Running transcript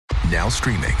Now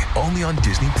streaming only on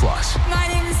Disney+. My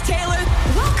name is Taylor.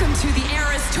 Welcome to the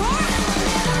Eras Tour.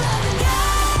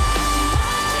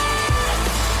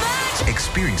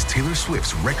 Experience Taylor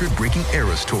Swift's record-breaking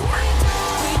Eras Tour.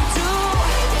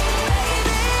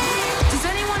 Does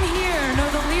anyone here know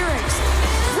the lyrics?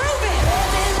 Prove it!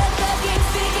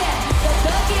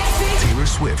 Taylor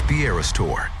Swift The Eras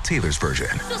Tour, Taylor's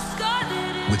version,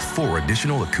 with 4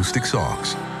 additional acoustic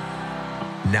songs.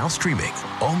 Now streaming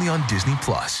only on Disney+.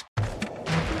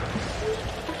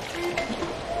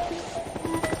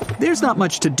 There's not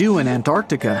much to do in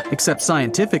Antarctica except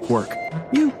scientific work.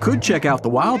 You could check out the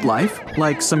wildlife,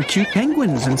 like some cute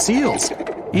penguins and seals,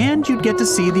 and you'd get to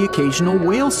see the occasional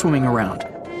whale swimming around.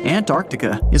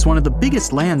 Antarctica is one of the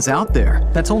biggest lands out there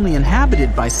that's only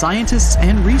inhabited by scientists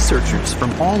and researchers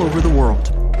from all over the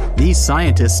world. These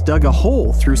scientists dug a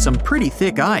hole through some pretty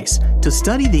thick ice to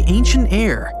study the ancient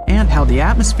air and how the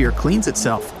atmosphere cleans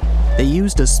itself. They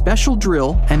used a special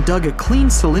drill and dug a clean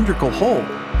cylindrical hole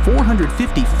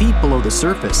 450 feet below the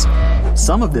surface.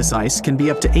 Some of this ice can be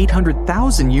up to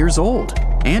 800,000 years old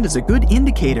and is a good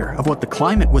indicator of what the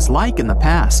climate was like in the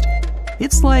past.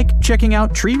 It's like checking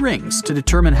out tree rings to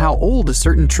determine how old a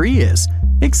certain tree is,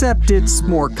 except it's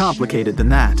more complicated than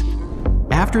that.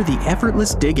 After the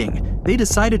effortless digging, they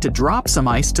decided to drop some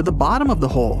ice to the bottom of the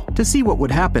hole to see what would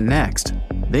happen next.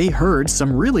 They heard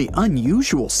some really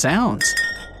unusual sounds.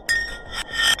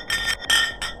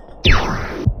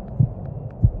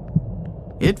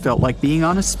 It felt like being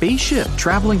on a spaceship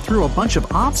traveling through a bunch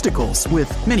of obstacles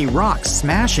with many rocks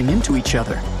smashing into each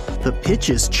other. The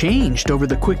pitches changed over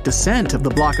the quick descent of the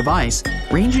block of ice,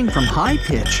 ranging from high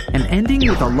pitch and ending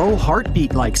with a low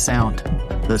heartbeat-like sound.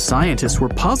 The scientists were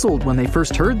puzzled when they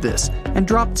first heard this and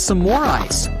dropped some more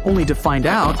ice, only to find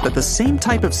out that the same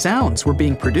type of sounds were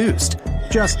being produced,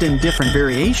 just in different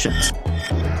variations.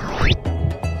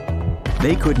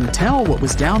 They couldn't tell what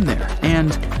was down there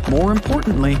and, more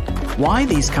importantly, why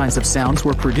these kinds of sounds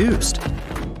were produced.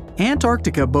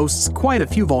 Antarctica boasts quite a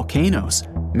few volcanoes,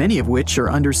 many of which are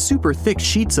under super thick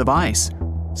sheets of ice.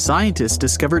 Scientists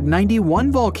discovered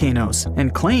 91 volcanoes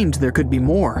and claimed there could be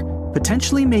more,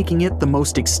 potentially making it the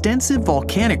most extensive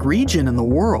volcanic region in the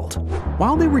world.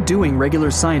 While they were doing regular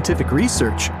scientific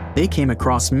research, they came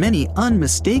across many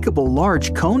unmistakable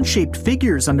large cone-shaped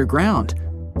figures underground.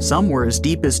 Some were as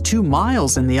deep as 2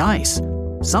 miles in the ice.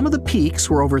 Some of the peaks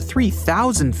were over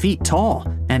 3,000 feet tall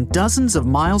and dozens of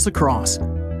miles across.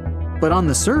 But on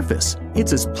the surface,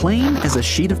 it's as plain as a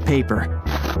sheet of paper.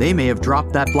 They may have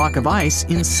dropped that block of ice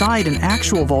inside an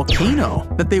actual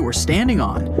volcano that they were standing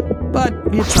on, but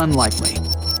it's unlikely.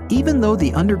 Even though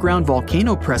the underground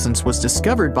volcano presence was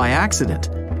discovered by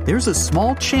accident, there's a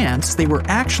small chance they were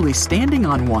actually standing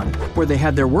on one where they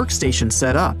had their workstation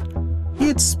set up.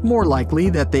 It's more likely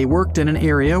that they worked in an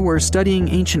area where studying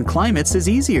ancient climates is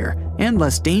easier and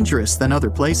less dangerous than other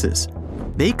places.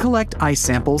 They collect ice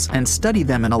samples and study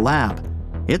them in a lab.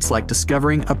 It's like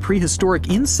discovering a prehistoric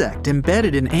insect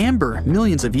embedded in amber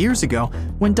millions of years ago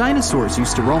when dinosaurs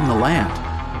used to roam the land.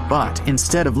 But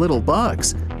instead of little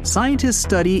bugs, scientists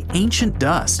study ancient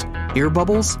dust, air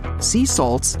bubbles, sea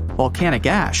salts, volcanic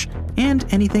ash, and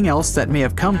anything else that may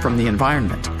have come from the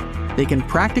environment. They can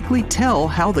practically tell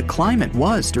how the climate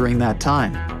was during that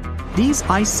time. These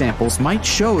ice samples might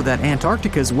show that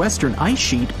Antarctica's western ice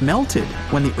sheet melted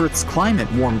when the Earth's climate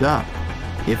warmed up.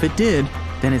 If it did,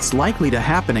 then it's likely to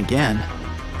happen again.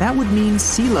 That would mean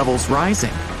sea levels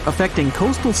rising, affecting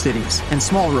coastal cities and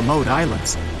small remote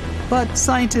islands. But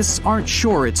scientists aren't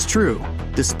sure it's true,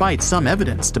 despite some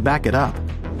evidence to back it up.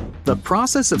 The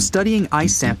process of studying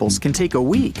ice samples can take a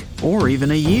week or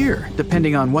even a year,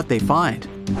 depending on what they find.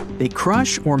 They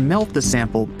crush or melt the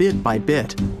sample bit by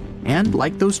bit. And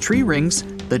like those tree rings,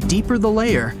 the deeper the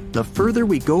layer, the further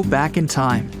we go back in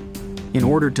time. In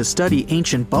order to study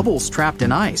ancient bubbles trapped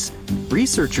in ice,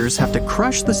 researchers have to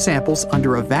crush the samples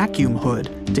under a vacuum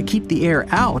hood to keep the air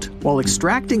out while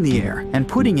extracting the air and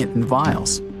putting it in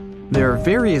vials. There are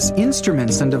various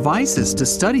instruments and devices to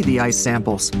study the ice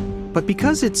samples, but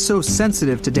because it's so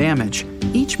sensitive to damage,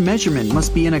 each measurement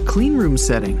must be in a clean room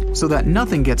setting so that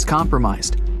nothing gets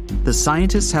compromised. The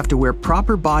scientists have to wear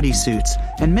proper bodysuits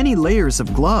and many layers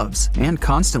of gloves and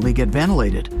constantly get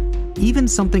ventilated. Even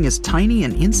something as tiny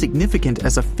and insignificant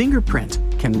as a fingerprint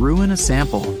can ruin a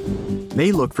sample.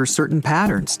 They look for certain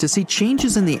patterns to see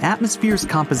changes in the atmosphere's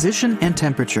composition and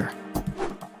temperature.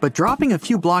 But dropping a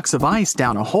few blocks of ice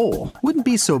down a hole wouldn't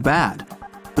be so bad.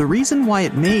 The reason why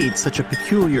it made such a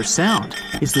peculiar sound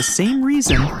is the same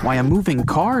reason why a moving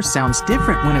car sounds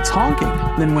different when it's honking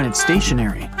than when it's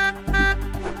stationary.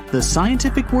 The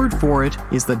scientific word for it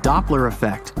is the Doppler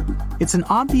effect. It's an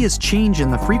obvious change in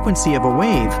the frequency of a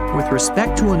wave with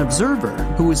respect to an observer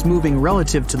who is moving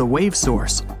relative to the wave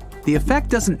source. The effect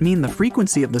doesn't mean the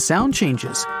frequency of the sound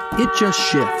changes, it just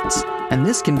shifts. And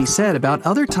this can be said about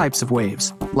other types of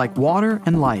waves, like water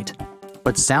and light.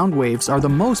 But sound waves are the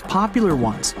most popular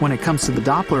ones when it comes to the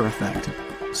Doppler effect.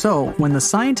 So, when the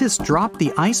scientists dropped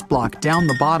the ice block down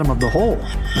the bottom of the hole,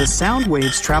 the sound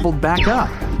waves traveled back up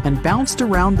and bounced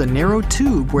around the narrow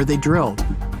tube where they drilled.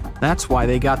 That's why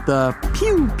they got the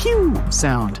pew pew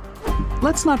sound.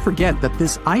 Let's not forget that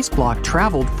this ice block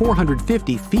traveled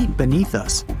 450 feet beneath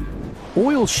us.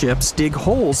 Oil ships dig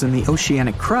holes in the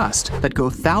oceanic crust that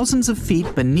go thousands of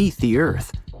feet beneath the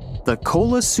Earth. The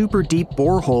Kola Super Deep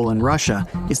Borehole in Russia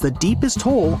is the deepest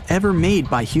hole ever made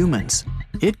by humans.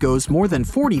 It goes more than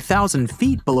 40,000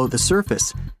 feet below the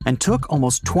surface and took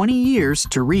almost 20 years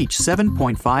to reach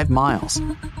 7.5 miles.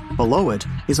 Below it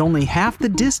is only half the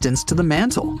distance to the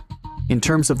mantle. In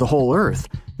terms of the whole Earth,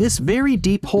 this very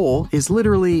deep hole is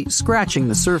literally scratching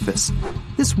the surface.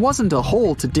 This wasn't a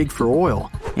hole to dig for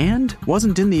oil, and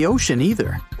wasn't in the ocean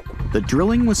either. The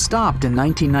drilling was stopped in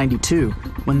 1992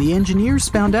 when the engineers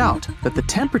found out that the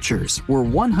temperatures were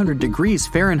 100 degrees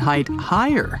Fahrenheit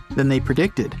higher than they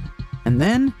predicted. And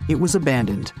then it was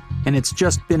abandoned, and it's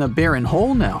just been a barren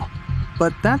hole now.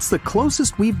 But that's the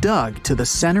closest we've dug to the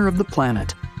center of the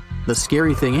planet. The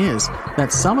scary thing is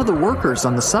that some of the workers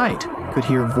on the site could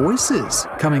hear voices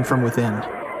coming from within.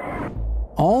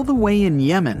 All the way in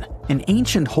Yemen, an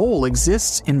ancient hole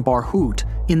exists in Barhout,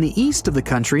 in the east of the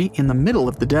country in the middle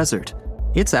of the desert.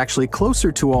 It's actually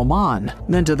closer to Oman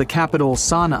than to the capital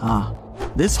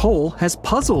Sana'a. This hole has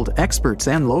puzzled experts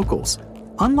and locals.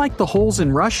 Unlike the holes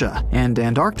in Russia and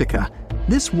Antarctica,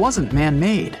 this wasn't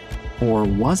man-made. Or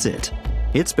was it?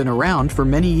 It's been around for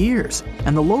many years,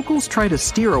 and the locals try to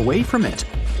steer away from it.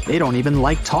 They don't even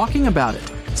like talking about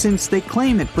it, since they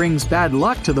claim it brings bad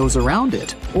luck to those around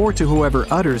it, or to whoever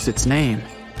utters its name.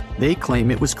 They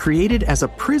claim it was created as a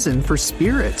prison for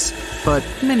spirits, but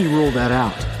many rule that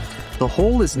out. The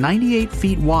hole is 98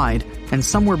 feet wide and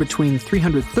somewhere between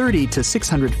 330 to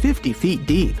 650 feet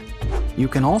deep. You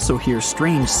can also hear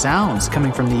strange sounds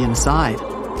coming from the inside.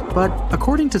 But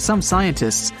according to some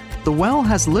scientists, the well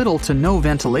has little to no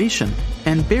ventilation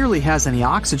and barely has any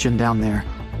oxygen down there.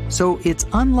 So it's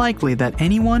unlikely that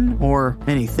anyone or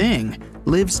anything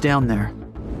lives down there.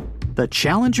 The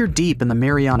Challenger Deep in the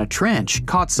Mariana Trench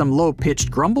caught some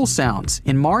low-pitched grumble sounds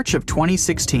in March of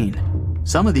 2016.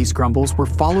 Some of these grumbles were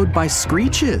followed by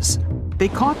screeches. They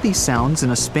caught these sounds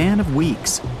in a span of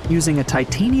weeks, using a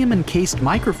titanium-encased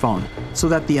microphone so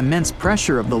that the immense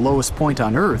pressure of the lowest point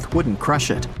on Earth wouldn't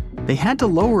crush it. They had to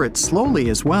lower it slowly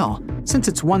as well, since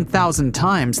it's 1,000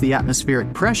 times the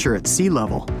atmospheric pressure at sea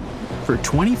level. For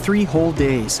 23 whole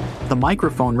days, the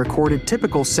microphone recorded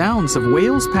typical sounds of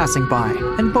whales passing by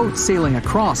and boats sailing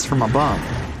across from above,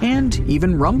 and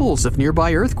even rumbles of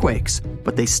nearby earthquakes,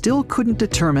 but they still couldn't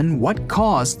determine what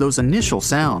caused those initial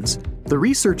sounds. The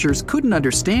researchers couldn't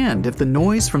understand if the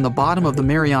noise from the bottom of the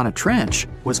Mariana Trench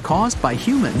was caused by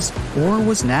humans or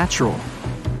was natural.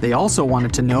 They also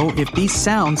wanted to know if these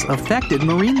sounds affected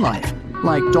marine life,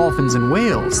 like dolphins and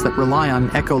whales that rely on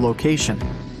echolocation.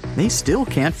 They still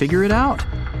can't figure it out,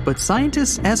 but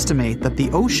scientists estimate that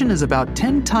the ocean is about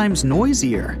 10 times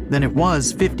noisier than it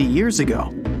was 50 years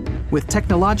ago. With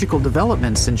technological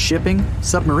developments in shipping,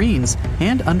 submarines,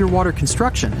 and underwater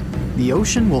construction, the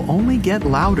ocean will only get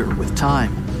louder with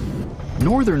time.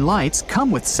 Northern lights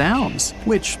come with sounds,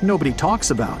 which nobody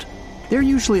talks about. They're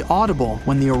usually audible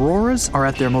when the auroras are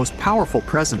at their most powerful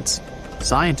presence.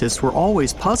 Scientists were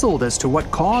always puzzled as to what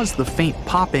caused the faint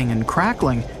popping and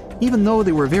crackling, even though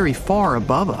they were very far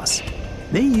above us.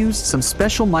 They used some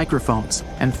special microphones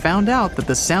and found out that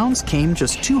the sounds came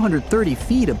just 230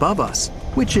 feet above us,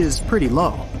 which is pretty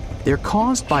low. They're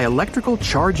caused by electrical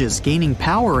charges gaining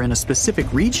power in a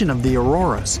specific region of the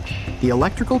auroras. The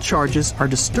electrical charges are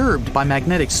disturbed by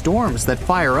magnetic storms that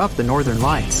fire up the northern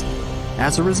lights.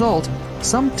 As a result,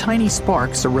 some tiny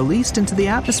sparks are released into the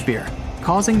atmosphere,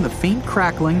 causing the faint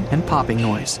crackling and popping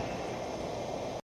noise.